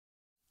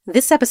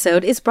This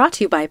episode is brought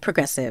to you by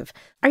Progressive.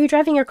 Are you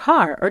driving your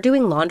car or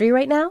doing laundry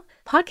right now?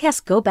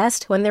 Podcasts go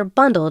best when they're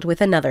bundled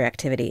with another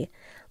activity.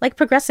 Like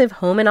Progressive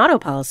home and auto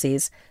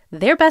policies,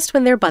 they're best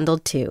when they're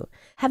bundled too.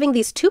 Having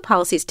these two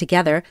policies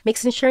together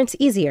makes insurance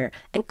easier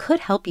and could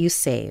help you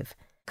save.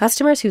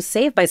 Customers who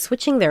save by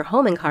switching their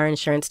home and car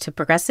insurance to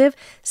Progressive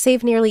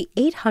save nearly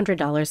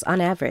 $800 on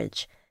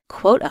average.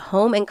 Quote a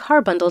home and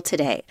car bundle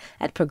today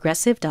at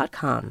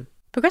Progressive.com.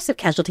 Progressive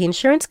Casualty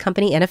Insurance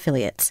Company and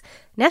Affiliates.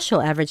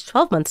 National average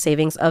 12-month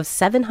savings of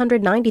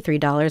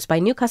 $793 by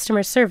new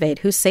customers surveyed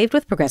who saved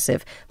with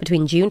Progressive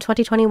between June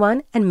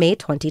 2021 and May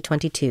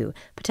 2022.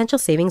 Potential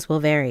savings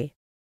will vary.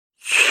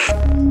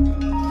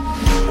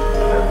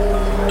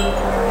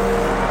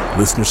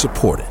 Listener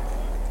supported.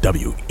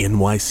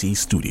 WNYC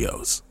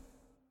Studios.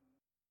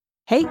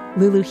 Hey,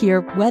 Lulu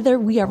here. Whether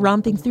we are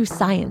romping through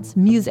science,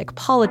 music,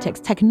 politics,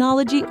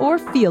 technology, or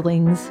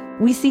feelings,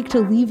 we seek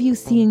to leave you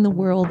seeing the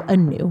world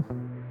anew.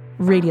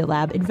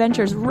 Radiolab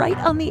adventures right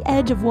on the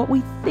edge of what we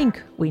think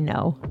we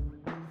know,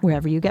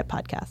 wherever you get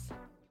podcasts.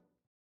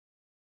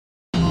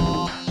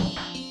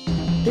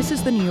 This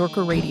is the New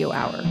Yorker Radio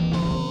Hour,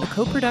 a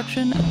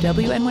co-production of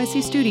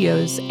WNYC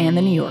Studios and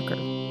The New Yorker.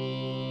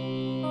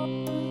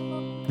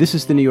 This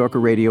is the New Yorker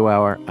Radio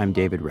Hour. I'm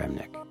David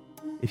Remnick.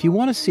 If you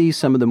want to see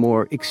some of the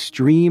more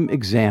extreme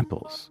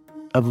examples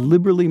of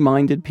liberally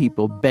minded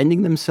people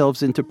bending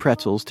themselves into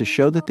pretzels to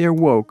show that they're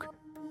woke,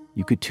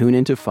 you could tune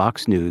into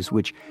Fox News,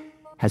 which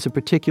has a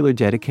particular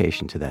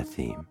dedication to that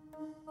theme.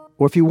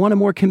 Or if you want a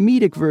more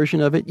comedic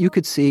version of it, you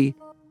could see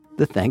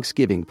The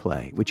Thanksgiving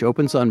Play, which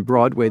opens on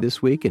Broadway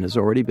this week and has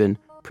already been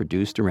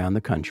produced around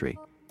the country.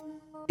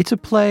 It's a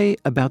play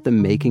about the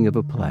making of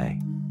a play.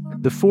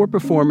 The four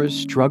performers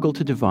struggle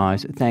to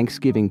devise a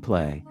Thanksgiving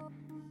play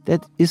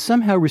that is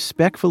somehow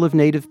respectful of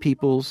Native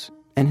peoples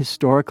and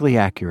historically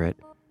accurate,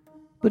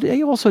 but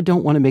they also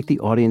don't want to make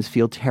the audience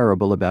feel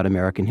terrible about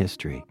American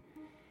history.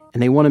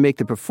 And they want to make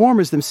the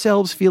performers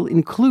themselves feel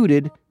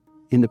included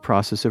in the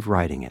process of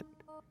writing it.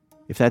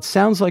 If that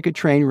sounds like a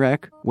train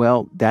wreck,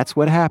 well, that's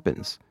what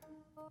happens.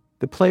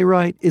 The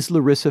playwright is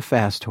Larissa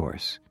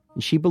FastHorse,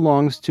 and she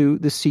belongs to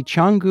the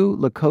Sichangu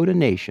Lakota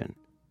Nation,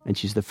 and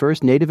she's the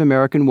first Native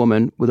American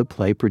woman with a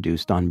play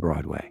produced on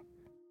Broadway.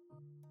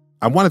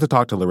 I wanted to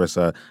talk to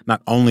Larissa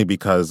not only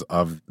because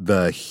of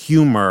the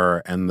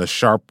humor and the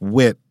sharp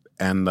wit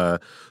and the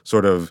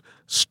sort of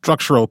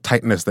structural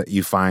tightness that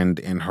you find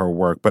in her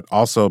work, but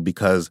also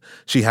because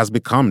she has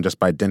become, just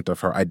by dint of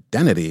her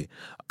identity,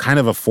 kind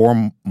of a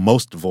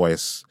foremost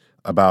voice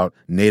about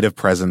Native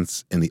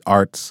presence in the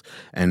arts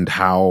and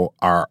how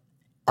our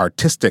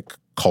artistic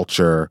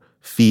culture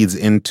feeds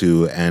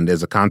into and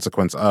is a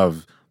consequence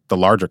of the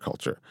larger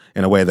culture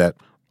in a way that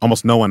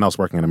almost no one else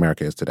working in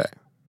America is today.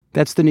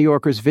 That's the New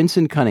Yorker's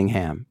Vincent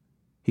Cunningham.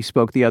 He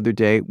spoke the other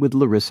day with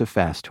Larissa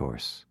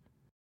FastHorse.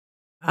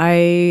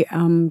 I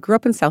grew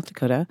up in South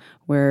Dakota,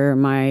 where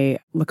my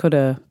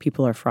Lakota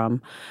people are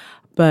from,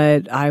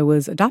 but I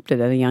was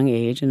adopted at a young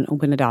age, an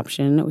open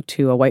adoption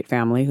to a white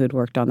family who had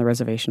worked on the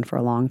reservation for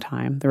a long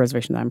time, the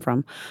reservation that I'm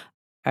from.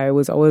 I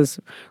was always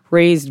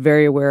raised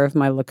very aware of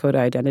my Lakota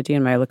identity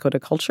and my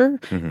Lakota culture,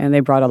 and they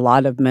brought a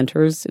lot of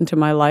mentors into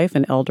my life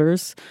and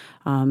elders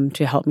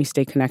to help me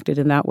stay connected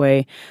in that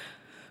way.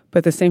 But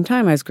at the same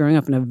time, I was growing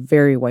up in a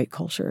very white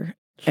culture.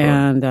 Sure.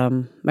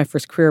 And my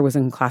first career was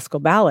in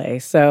classical ballet,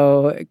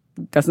 so it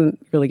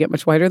doesn't really get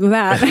much whiter than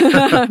that.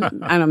 I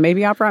don't know,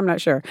 maybe opera, I'm not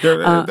sure.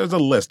 There's a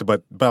list,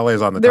 but ballet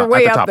is on the they're top. They're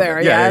way at the up top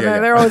there, yeah.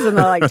 They're always in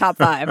the top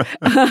five.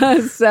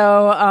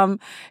 So,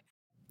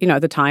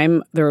 at the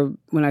time,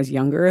 when I was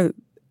younger,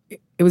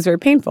 it was very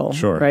painful,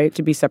 sure, right,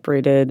 to be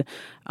separated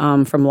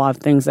from a lot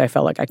of things that I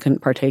felt like I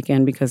couldn't partake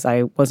in because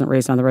I wasn't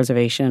raised on the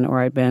reservation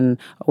or I'd been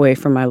away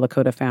from my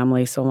Lakota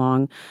family so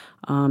long.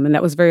 And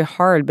that was very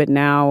hard, but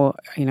now,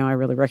 I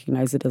really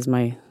recognize it as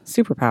my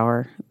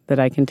superpower, that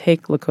I can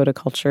take Lakota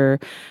culture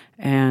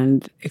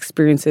and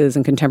experiences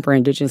and contemporary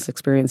Indigenous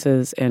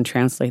experiences and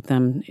translate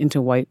them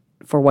into white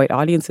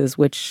audiences,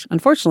 which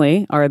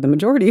unfortunately are the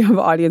majority of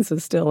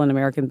audiences still in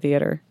American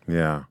theater.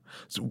 Yeah.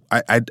 So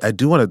I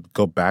do want to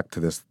go back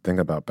to this thing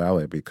about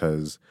ballet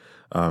because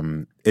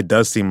it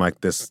does seem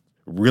like this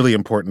really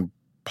important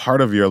part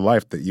of your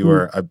life that you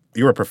were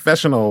a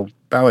professional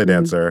ballet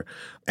dancer.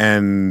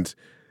 And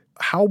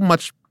how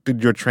much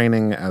did your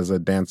training as a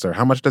dancer,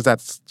 how much does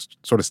that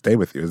sort of stay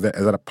with you? Is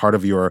that a part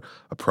of your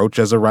approach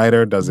as a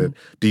writer? Do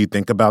you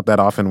think about that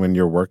often when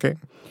you're working?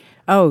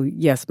 Oh,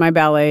 yes. My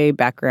ballet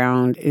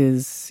background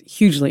is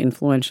hugely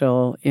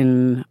influential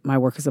in my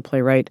work as a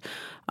playwright.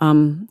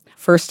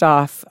 First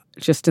off,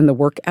 just in the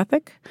work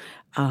ethic,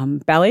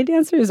 ballet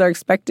dancers are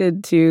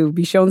expected to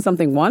be shown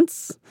something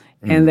once,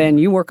 and then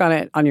you work on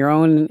it on your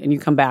own, and you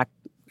come back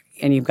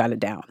and you've got it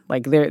down.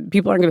 Like,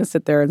 people aren't going to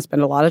sit there and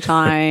spend a lot of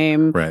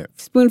time right,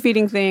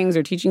 spoon-feeding things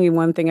or teaching you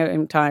one thing at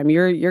a time.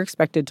 You're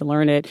expected to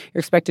learn it. You're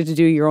expected to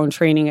do your own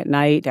training at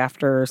night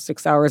after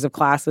 6 hours of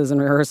classes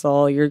and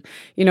rehearsal. You're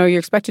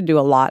expected to do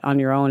a lot on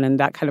your own, and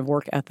that kind of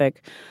work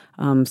ethic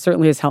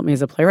certainly has helped me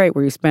as a playwright,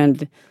 where you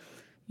spend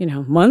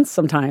months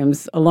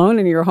sometimes alone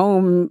in your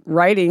home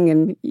writing,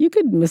 and you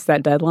could miss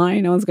that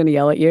deadline. No one's going to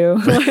yell at you.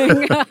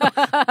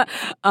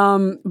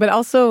 But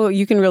also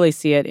you can really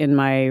see it in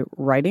my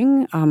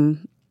writing.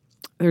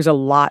 There's a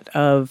lot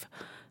of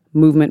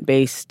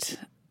movement-based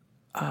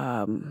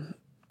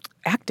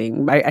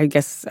acting, I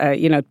guess,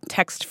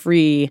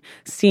 text-free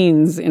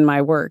scenes in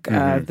my work.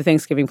 The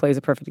Thanksgiving play is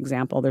a perfect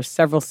example. There's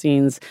several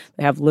scenes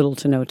that have little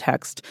to no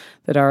text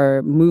that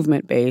are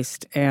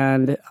movement-based,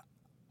 and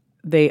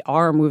they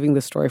are moving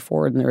the story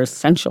forward, and they're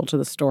essential to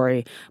the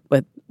story,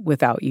 but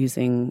without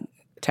using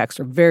text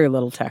or very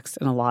little text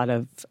and a lot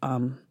of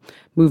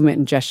movement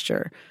and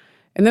gesture.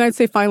 And then I'd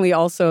say finally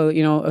also,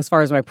 as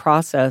far as my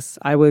process,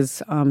 I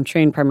was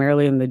trained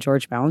primarily in the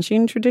George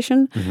Balanchine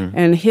tradition,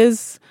 and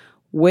his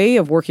way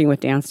of working with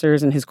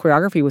dancers and his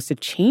choreography was to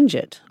change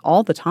it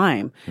all the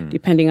time,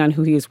 depending on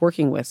who he is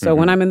working with. So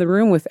when I'm in the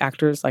room with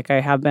actors, like I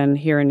have been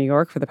here in New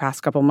York for the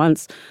past couple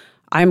months,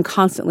 I'm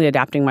constantly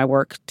adapting my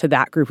work to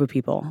that group of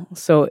people.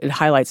 So it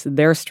highlights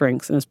their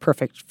strengths and is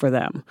perfect for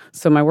them.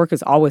 So my work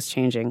is always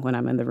changing when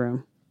I'm in the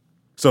room.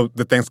 So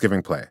the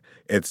Thanksgiving play,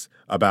 it's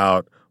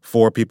about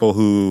 4 people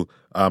who,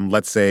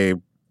 let's say,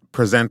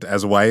 present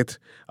as white,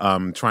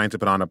 trying to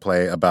put on a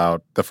play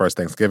about the first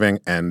Thanksgiving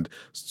and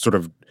sort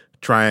of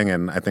trying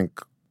and I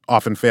think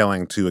often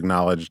failing to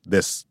acknowledge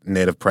this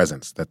Native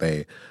presence that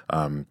they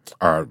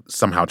are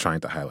somehow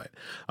trying to highlight.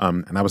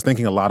 And I was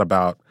thinking a lot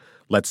about,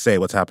 let's say,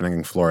 what's happening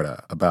in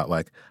Florida, about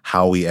like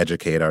how we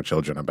educate our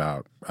children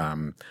about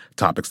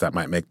topics that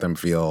might make them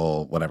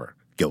feel whatever,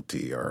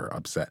 guilty or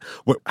upset.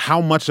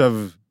 How much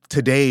of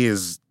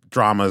today's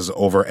dramas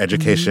over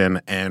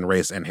education and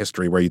race and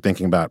history were you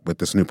thinking about with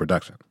this new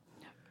production?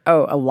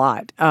 Oh, a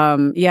lot.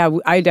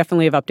 I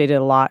definitely have updated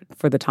a lot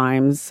for the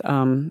times.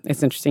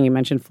 It's interesting you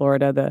mentioned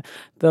Florida.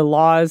 The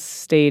laws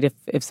state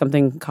if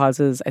something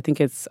causes, I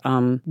think it's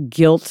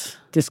guilt,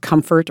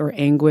 discomfort, or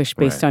anguish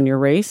based on your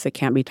race, it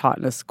can't be taught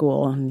in a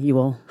school, and you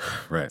will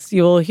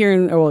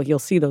you'll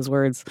see those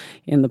words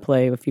in the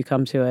play if you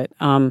come to it.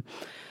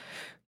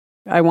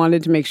 I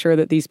wanted to make sure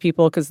that these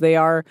people, because they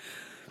are,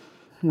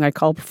 I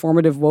call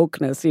performative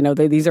wokeness.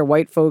 These are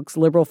white folks,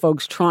 liberal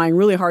folks trying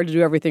really hard to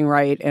do everything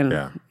right.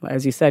 And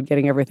as you said,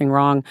 getting everything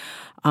wrong.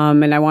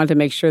 And I wanted to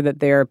make sure that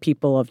they're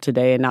people of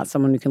today and not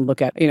someone who can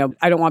look at,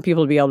 I don't want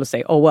people to be able to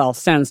say, oh, well,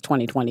 since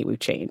 2020, we've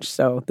changed.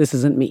 So this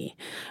isn't me.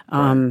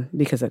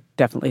 Because it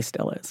definitely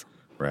still is.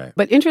 Right.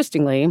 But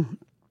interestingly,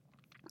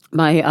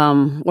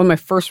 one of my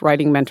first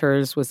writing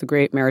mentors was the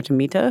great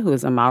Maritamita, who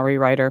is a Maori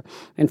writer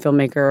and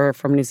filmmaker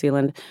from New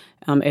Zealand,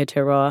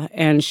 Aotearoa.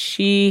 And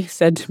she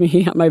said to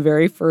me on my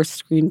very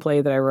first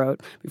screenplay that I wrote,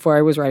 before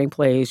I was writing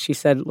plays, she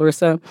said,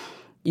 Larissa,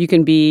 you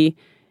can be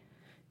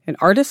an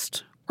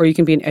artist or you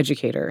can be an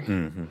educator.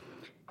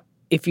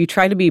 If you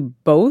try to be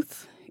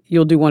both,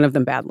 you'll do one of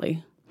them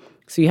badly.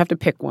 So you have to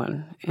pick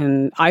one.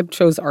 And I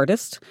chose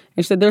artist.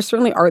 And she said, there's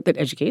certainly art that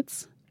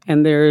educates,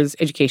 and there's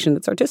education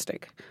that's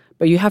artistic.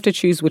 But you have to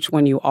choose which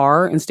one you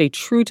are and stay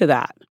true to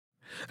that.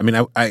 I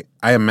mean, I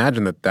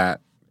imagine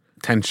that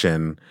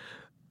tension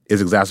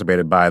is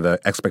exacerbated by the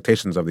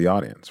expectations of the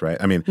audience, right?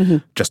 I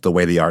mean, just the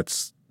way the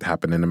arts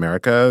happen in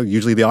America,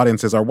 usually the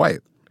audiences are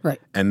white.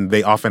 Right. And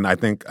they often, I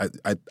think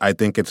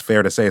it's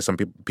fair to say some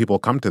people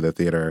come to the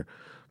theater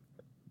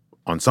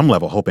on some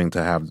level hoping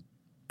to have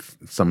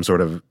some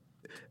sort of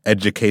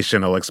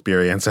educational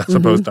experience as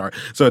opposed to art.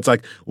 So it's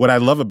like, what I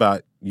love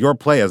about your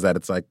play is that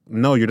it's like,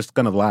 no, you're just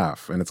going to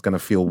laugh and it's going to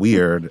feel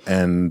weird.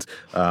 And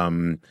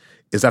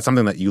is that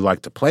something that you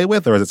like to play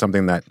with, or is it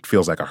something that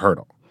feels like a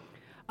hurdle?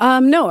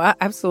 No,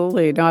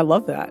 absolutely. No, I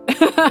love that.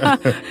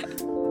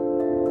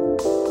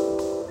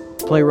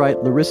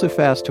 Playwright Larissa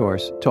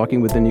FastHorse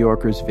talking with the New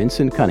Yorker's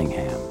Vincent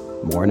Cunningham.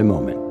 More in a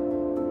moment.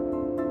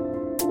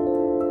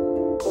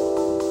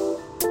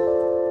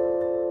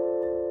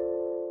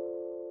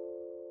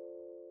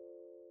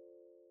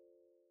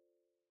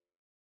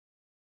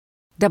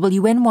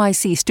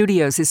 WNYC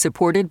Studios is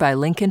supported by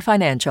Lincoln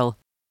Financial.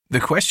 The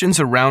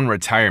questions around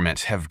retirement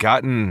have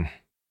gotten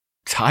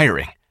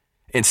tiring.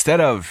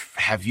 Instead of,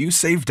 have you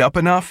saved up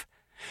enough?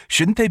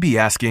 Shouldn't they be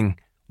asking,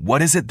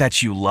 what is it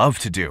that you love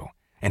to do?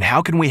 And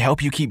how can we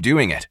help you keep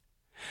doing it?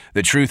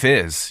 The truth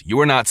is,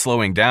 you're not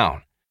slowing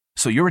down.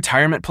 So your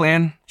retirement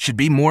plan should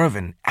be more of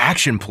an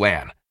action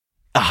plan,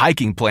 a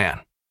hiking plan,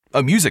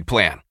 a music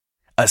plan,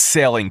 a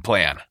sailing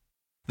plan.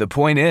 The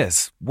point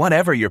is,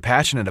 whatever you're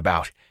passionate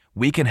about,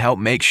 we can help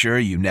make sure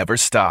you never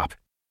stop.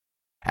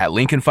 At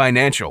Lincoln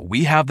Financial,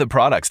 we have the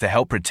products to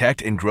help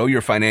protect and grow your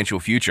financial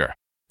future,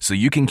 so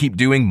you can keep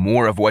doing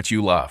more of what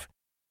you love.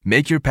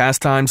 Make your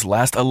pastimes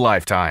last a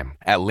lifetime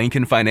at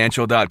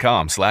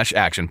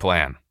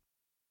lincolnfinancial.com/action-plan.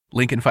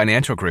 Lincoln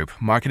Financial Group,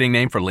 marketing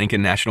name for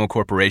Lincoln National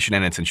Corporation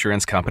and its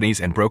insurance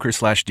companies, and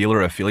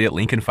broker/dealer affiliate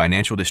Lincoln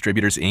Financial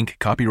Distributors, Inc.,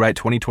 copyright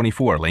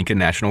 2024, Lincoln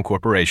National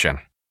Corporation.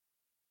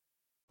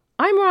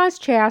 I'm Roz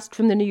Chast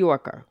from The New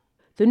Yorker.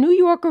 The New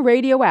Yorker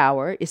Radio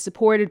Hour is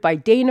supported by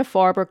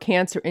Dana-Farber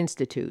Cancer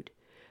Institute.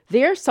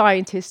 Their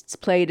scientists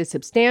played a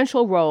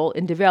substantial role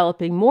in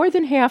developing more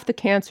than half the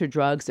cancer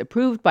drugs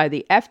approved by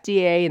the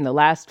FDA in the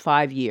last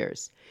 5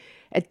 years.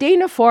 At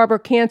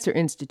Dana-Farber Cancer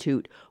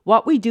Institute,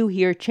 what we do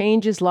here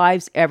changes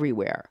lives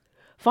everywhere.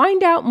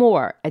 Find out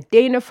more at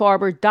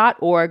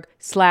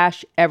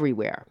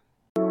danafarber.org/everywhere.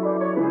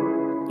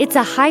 It's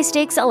a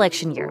high-stakes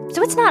election year,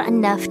 so it's not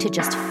enough to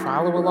just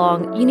follow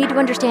along. You need to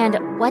understand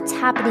what's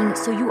happening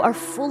so you are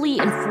fully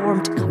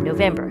informed come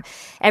November.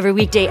 Every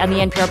weekday on the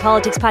NPR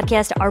Politics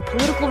Podcast, our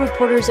political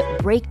reporters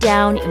break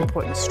down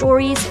important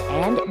stories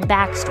and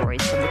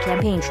backstories from the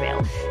campaign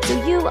trail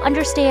so you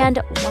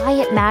understand why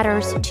it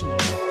matters to you.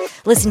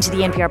 Listen to the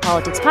NPR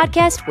Politics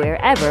Podcast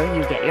wherever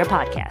you get your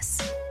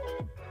podcasts.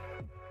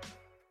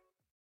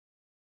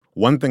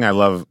 One thing I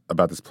love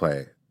about this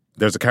play,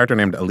 there's a character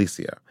named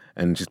Alicia,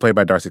 and she's played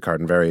by Darcy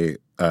Carden,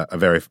 a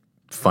very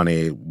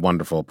funny,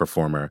 wonderful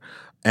performer.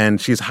 And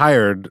she's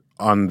hired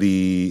on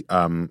the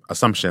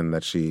assumption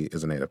that she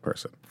is a Native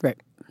person. Right.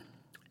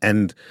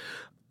 And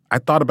I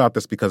thought about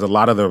this because a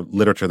lot of the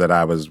literature that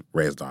I was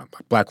raised on,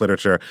 like Black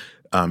literature,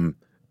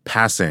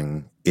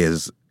 passing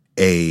is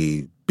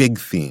a big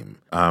theme.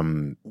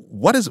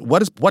 What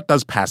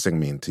does passing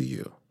mean to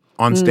you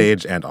on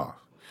stage and off?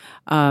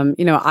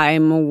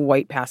 I'm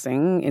white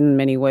passing in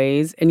many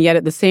ways. And yet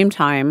at the same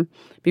time,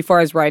 before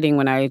I was writing,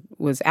 when I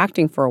was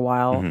acting for a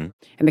while,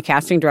 and the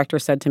casting director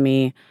said to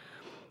me,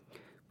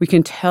 "We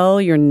can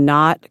tell you're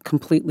not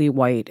completely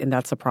white, and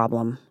that's a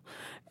problem."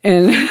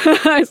 And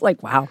I was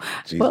like, wow.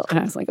 Jeez. Well, and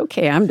I was like,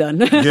 okay, I'm done.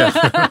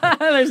 Yeah.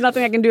 There's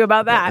nothing I can do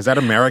about that. Is that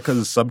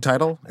America's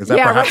subtitle? Is that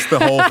perhaps the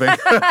whole thing?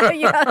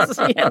 Yes.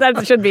 Yeah,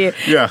 that should be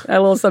a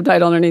little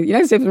subtitle underneath.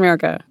 United States of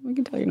America. We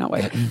can tell you're not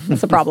white.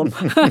 That's a problem.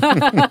 So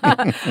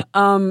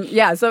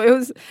it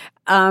was,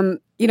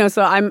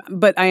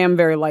 but I am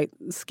very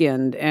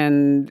light-skinned.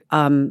 And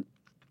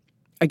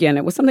again,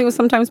 it was something that was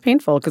sometimes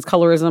painful because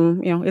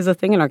colorism, is a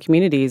thing in our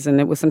communities. And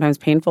it was sometimes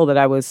painful that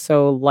I was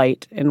so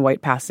light and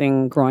white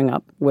passing growing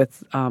up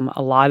with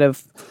a lot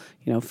of,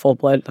 full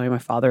blood. I mean, my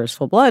father is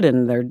full blood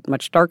and they're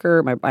much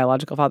darker, my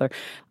biological father.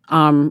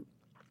 And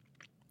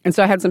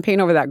so I had some pain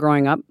over that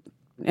growing up.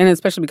 And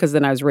especially because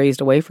then I was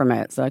raised away from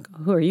it. It's like,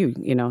 who are you,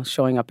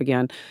 showing up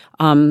again?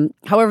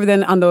 However,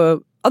 then on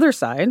the other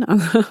side,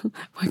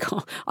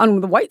 on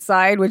the white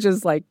side, which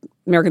is like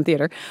American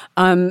theater,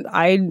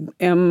 I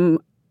am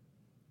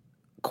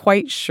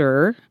quite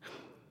sure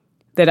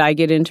that I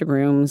get into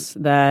rooms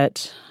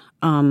that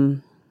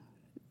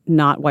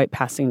not white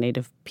passing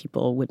Native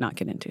people would not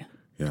get into.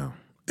 Yeah.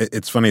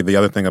 It's funny. The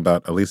other thing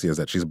about Alicia is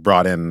that she's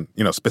brought in,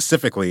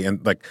 specifically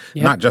and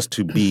not just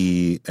to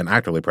be an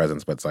actorly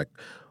presence, but it's like,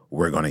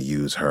 we're going to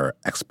use her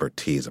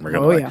expertise and we're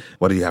going to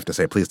what do you have to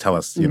say? Please tell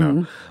us,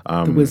 the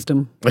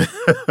wisdom. I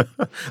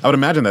would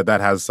imagine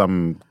that has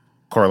some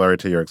corollary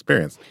to your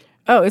experience.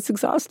 Oh, it's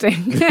exhausting.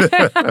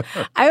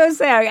 I would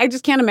say I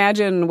just can't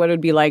imagine what it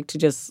would be like to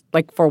just,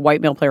 for a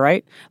white male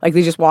playwright. Like,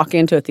 they just walk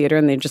into a theater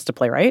and they're just a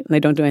playwright and they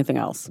don't do anything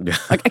else. Yeah.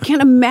 I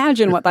can't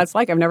imagine what that's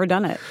like. I've never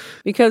done it.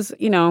 Because,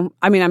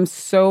 I'm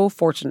so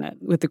fortunate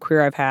with the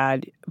career I've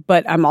had,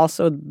 but I'm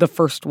also the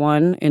first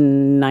one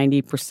in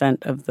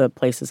 90% of the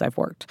places I've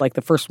worked. Like,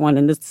 the first one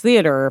in this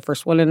theater,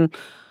 first one in...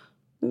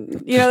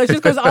 it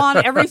just goes on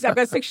every step. I've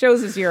got 6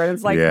 shows this year, and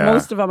it's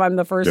most of them I'm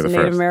the first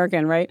Native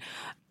American, right?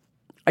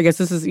 I guess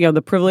this is,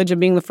 the privilege of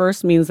being the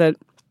first means that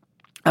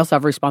I also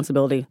have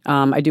responsibility.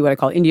 I do what I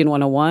call Indian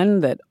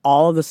 101, that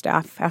all of the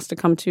staff has to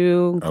come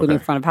to, including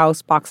front of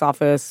house, box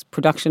office,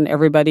 production,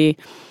 everybody,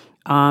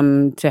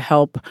 to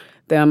help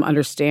them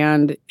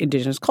understand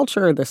Indigenous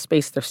culture, the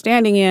space they're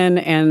standing in,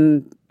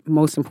 and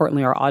most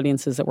importantly, our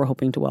audiences that we're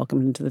hoping to welcome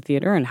into the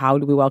theater, and how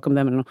do we welcome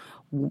them, and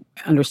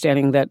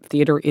understanding that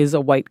theater is a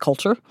white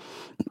culture.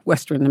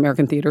 Western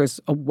American theater is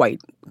a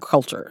white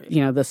culture.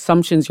 The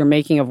assumptions you're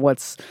making of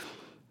what's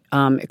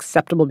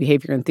acceptable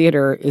behavior in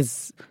theater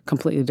is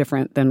completely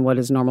different than what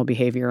is normal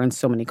behavior in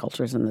so many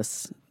cultures in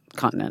this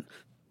continent.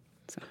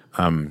 So.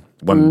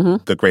 One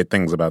of the great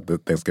things about the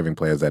Thanksgiving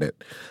play is that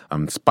it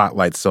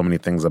spotlights so many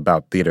things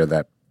about theater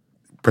that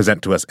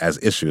present to us as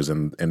issues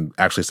and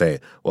actually say,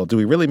 well, do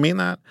we really mean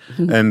that?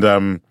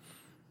 And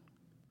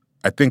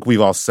I think we've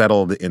all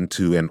settled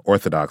into an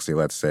orthodoxy,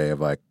 let's say,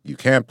 of you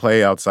can't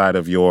play outside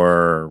of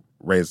your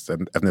race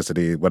and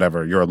ethnicity,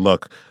 whatever, your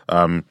look.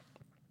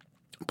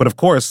 But of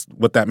course,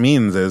 what that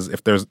means is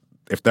if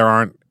there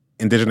aren't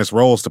Indigenous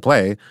roles to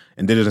play,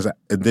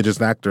 Indigenous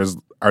actors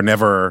are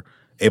never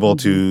able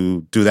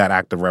to do that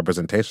act of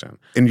representation.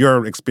 In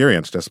your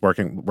experience, just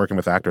working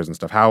with actors and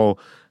stuff, how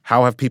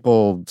have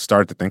people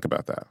started to think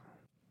about that?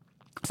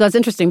 So that's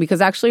interesting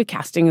because actually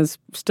casting is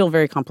still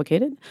very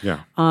complicated.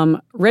 Yeah.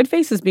 Red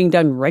face is being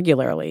done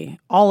regularly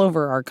all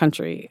over our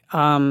country,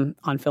 on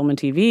film and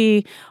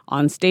TV,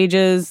 on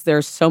stages.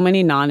 There's so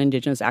many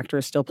non-Indigenous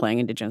actors still playing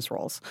Indigenous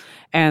roles.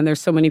 And there's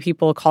so many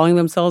people calling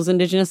themselves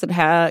Indigenous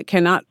that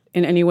cannot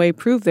in any way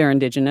prove they're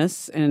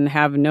Indigenous and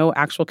have no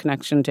actual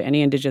connection to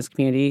any Indigenous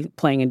community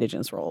playing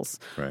Indigenous roles.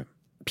 Right.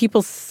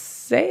 People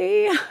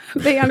say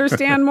they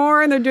understand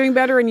more and they're doing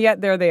better, and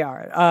yet there they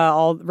are.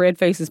 All red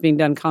face is being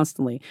done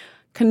constantly.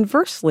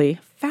 Conversely,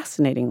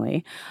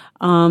 fascinatingly,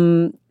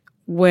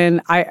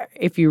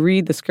 if you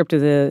read the script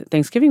of the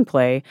Thanksgiving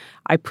play,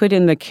 I put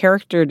in the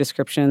character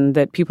description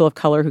that people of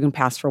color who can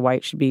pass for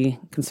white should be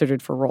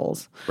considered for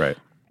roles. Right.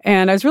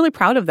 And I was really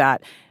proud of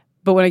that.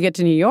 But when I get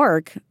to New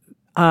York,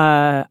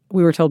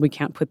 we were told we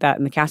can't put that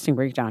in the casting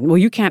breakdown. Well,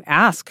 you can't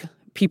ask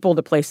people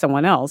to play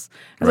someone else.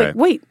 I was like,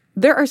 wait,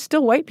 there are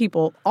still white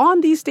people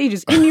on these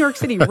stages in New York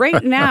City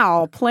right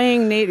now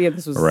playing Native.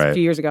 This was a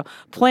few years ago,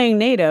 playing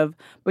Native.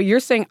 But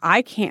you're saying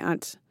I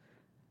can't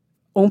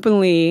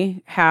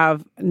openly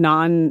have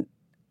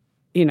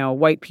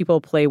white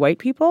people play white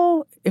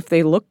people if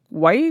they look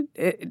white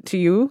to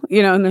you,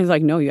 and there's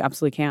like, no, you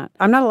absolutely can't.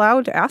 I'm not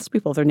allowed to ask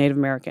people if they're Native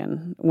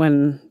American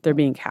when they're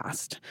being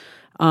cast.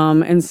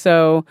 And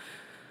so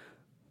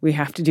we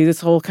have to do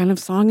this whole kind of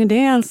song and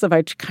dance of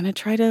I kind of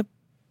try to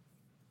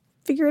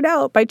figure it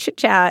out by chit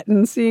chat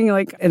and seeing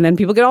and then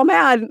people get all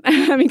mad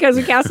because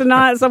we cast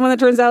someone that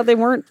turns out they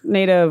weren't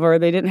Native or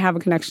they didn't have a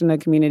connection to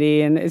the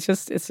community. And it's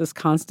this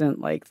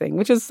constant thing,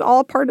 which is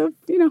all part of,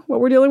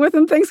 what we're dealing with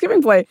in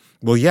Thanksgiving play.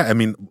 Well, yeah. I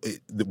mean,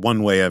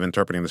 one way of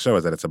interpreting the show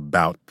is that it's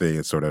about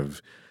the sort of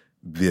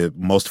the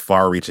most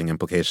far-reaching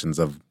implications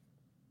of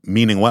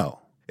meaning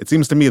well. It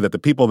seems to me that the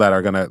people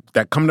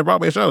that come to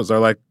Broadway shows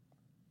are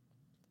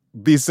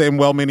these same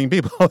well-meaning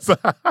people.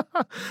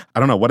 I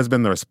don't know. What has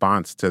been the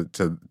response to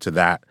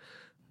that?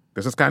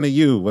 This is kind of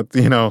you. How do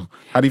you feel about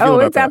that? Oh,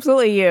 it's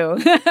absolutely you.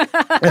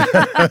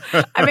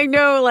 I mean,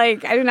 no, I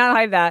do not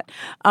hide that.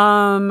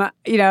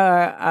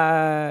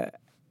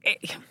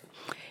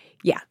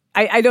 Yeah.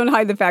 I don't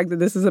hide the fact that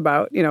this is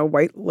about,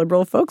 white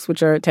liberal folks, which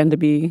tend to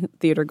be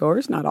theater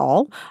goers, not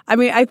all. I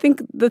mean, I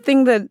think the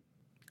thing that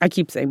I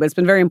keep saying, but it's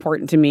been very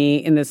important to me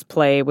in this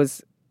play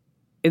was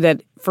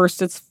that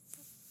first it's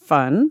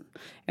fun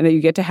and that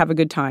you get to have a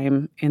good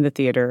time in the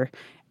theater.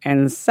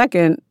 And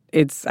second,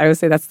 I would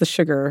say that's the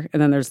sugar,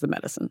 and then there's the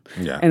medicine.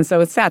 Yeah. And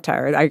so it's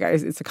satire.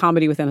 It's a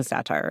comedy within a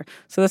satire.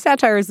 So the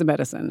satire is the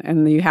medicine,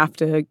 and you have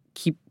to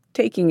keep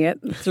taking it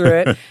through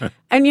it.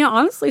 And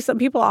honestly, some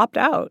people opt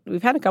out.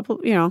 We've had a couple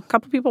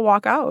people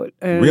walk out.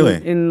 And, really?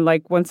 And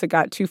once it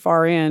got too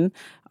far in,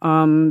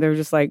 they were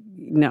just like,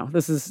 no,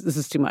 this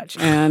is too much.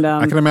 And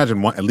I can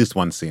imagine at least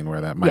one scene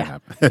where that might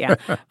happen. Yeah.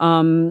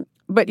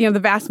 But, the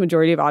vast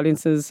majority of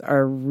audiences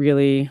are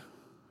really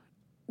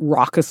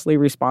raucously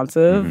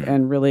responsive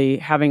and really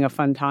having a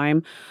fun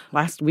time.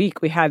 Last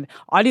week, we had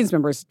audience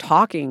members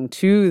talking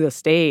to the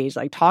stage,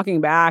 talking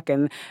back.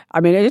 And, I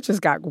mean, it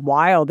just got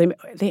wild.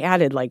 They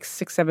added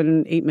 6,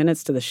 7, 8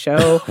 minutes to the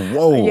show.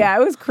 Whoa. Yeah,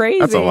 it was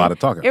crazy. That's a lot of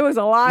talking. It was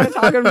a lot of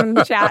talking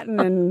and chatting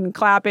and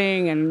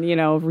clapping and,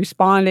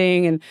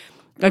 responding. And,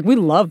 we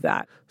love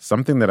that.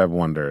 Something that I've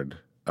wondered,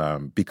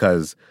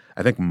 because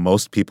I think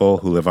most people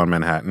who live on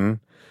Manhattan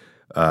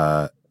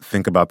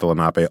think about the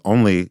Lenape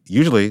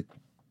usually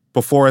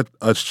before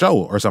a show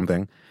or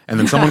something, and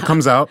then someone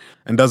comes out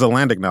and does a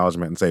land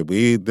acknowledgement and say,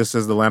 this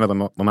is the land of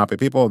the Lenape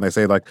people, and they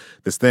say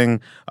this thing.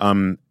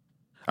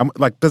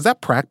 Does that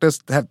practice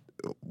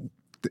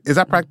is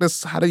that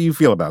practice? How do you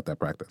feel about that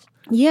practice?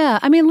 Yeah,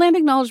 I mean, land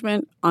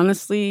acknowledgement,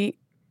 honestly,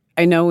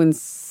 I know in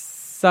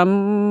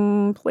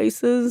some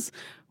places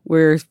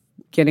we're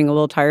getting a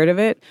little tired of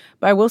it,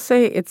 but I will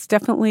say it's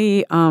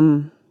definitely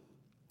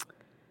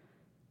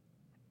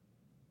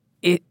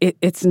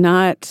it's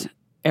not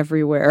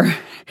everywhere,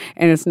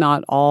 and it's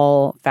not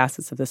all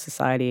facets of the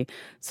society.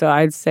 So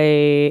I'd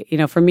say,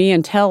 for me,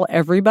 until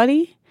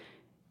everybody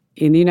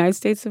in the United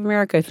States of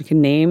America, if you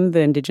can name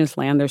the indigenous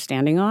land they're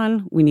standing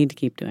on, we need to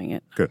keep doing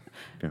it. Good.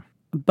 Yeah.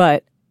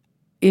 But,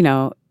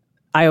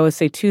 I always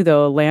say, too,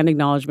 though, land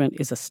acknowledgement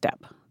is a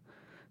step.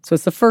 So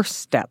it's the first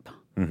step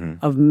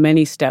of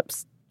many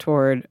steps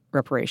toward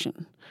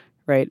reparation,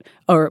 right?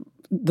 Or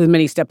the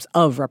many steps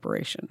of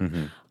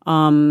reparation.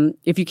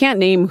 If you can't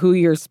name who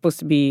you're supposed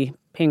to be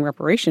paying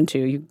reparation to,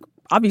 you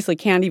obviously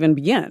can't even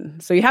begin.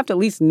 So you have to at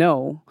least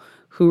know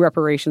who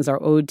reparations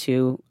are owed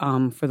to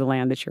for the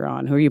land that you're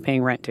on. Who are you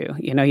paying rent to?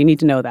 You need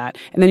to know that.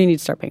 And then you need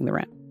to start paying the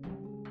rent.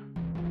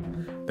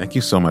 Thank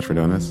you so much for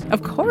doing this.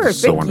 Of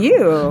course. Thank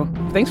you.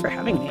 Thanks for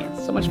having me.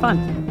 It's so much fun.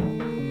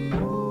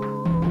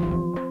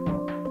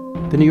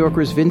 The New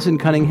Yorker's Vincent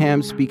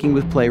Cunningham speaking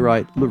with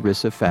playwright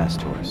Larissa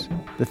FastHorse.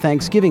 The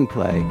Thanksgiving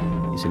play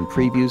is in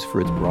previews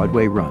for its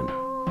Broadway run,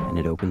 and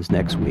it opens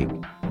next week.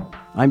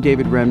 I'm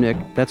David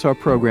Remnick. That's our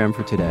program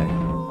for today.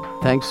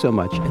 Thanks so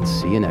much, and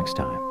see you next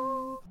time.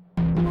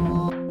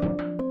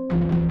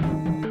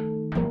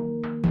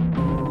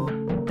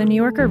 The New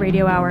Yorker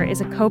Radio Hour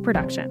is a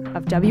co-production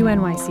of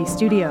WNYC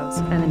Studios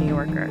and The New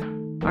Yorker.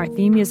 Our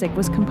theme music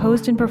was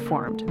composed and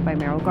performed by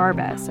Meryl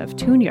Garbes of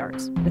Tune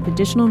Yards, with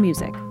additional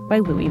music by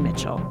Louis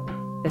Mitchell.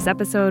 This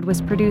episode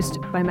was produced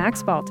by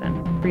Max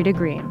Balton, Rita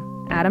Green,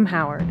 Adam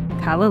Howard,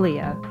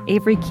 Kalalia,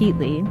 Avery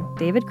Keatley,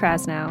 David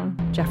Krasnow,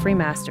 Jeffrey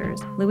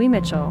Masters, Louis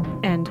Mitchell,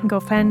 and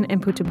Gofen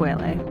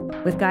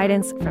Imputubwele, with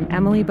guidance from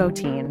Emily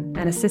Botine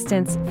and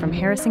assistance from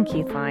Harrison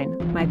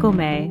Keithline, Michael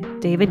May,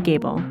 David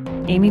Gable,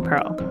 Amy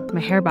Pearl,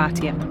 Meher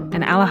Bhatia,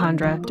 and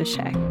Alejandra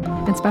Deshay.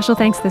 And special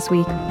thanks this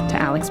week to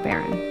Alex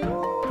Barron.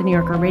 The New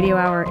Yorker Radio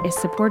Hour is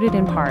supported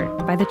in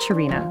part by the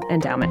Chirina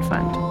Endowment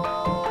Fund.